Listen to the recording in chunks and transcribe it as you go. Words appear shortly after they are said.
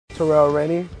Tirrell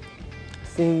Rennie,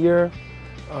 senior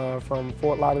from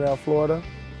Fort Lauderdale, Florida.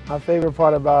 My favorite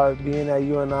part about being at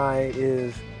UNI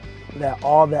is that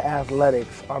all the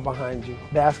athletics are behind you.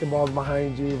 Basketball's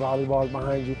behind you, volleyball's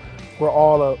behind you. We're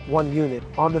all one unit.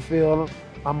 On the field,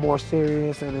 I'm more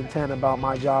serious and intent about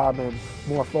my job and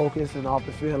more focused, and off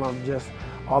the field, I'm just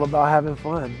all about having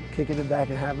fun, kicking it back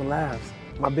and having laughs.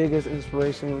 My biggest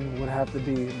inspiration would have to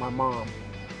be my mom,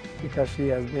 because she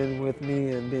has been with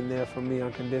me and been there for me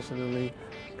unconditionally.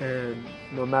 And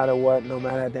no matter what, no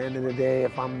matter at the end of the day,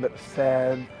 if I'm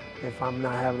sad, if I'm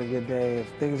not having a good day, if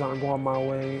things aren't going my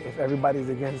way, if everybody's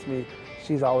against me,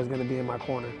 she's always going to be in my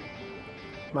corner.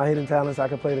 My hidden talents, I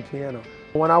could play the piano.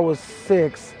 When I was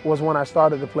 6 was when I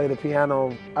started to play the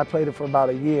piano. I played it for about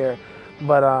a year,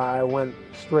 but I went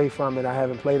straight from it. I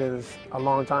haven't played it in a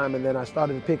long time, and then I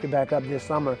started to pick it back up this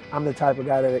summer. I'm the type of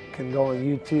guy that can go on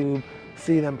YouTube,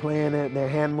 see them playing it, their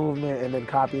hand movement, and then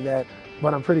copy that,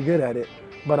 but I'm pretty good at it.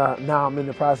 But now I'm in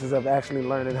the process of actually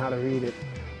learning how to read it.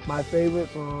 My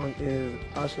favorite song is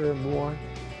Usher, More,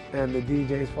 and the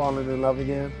DJ's Falling in Love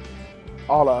Again.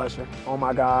 All of Usher, oh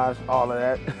my gosh, all of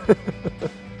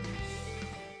that.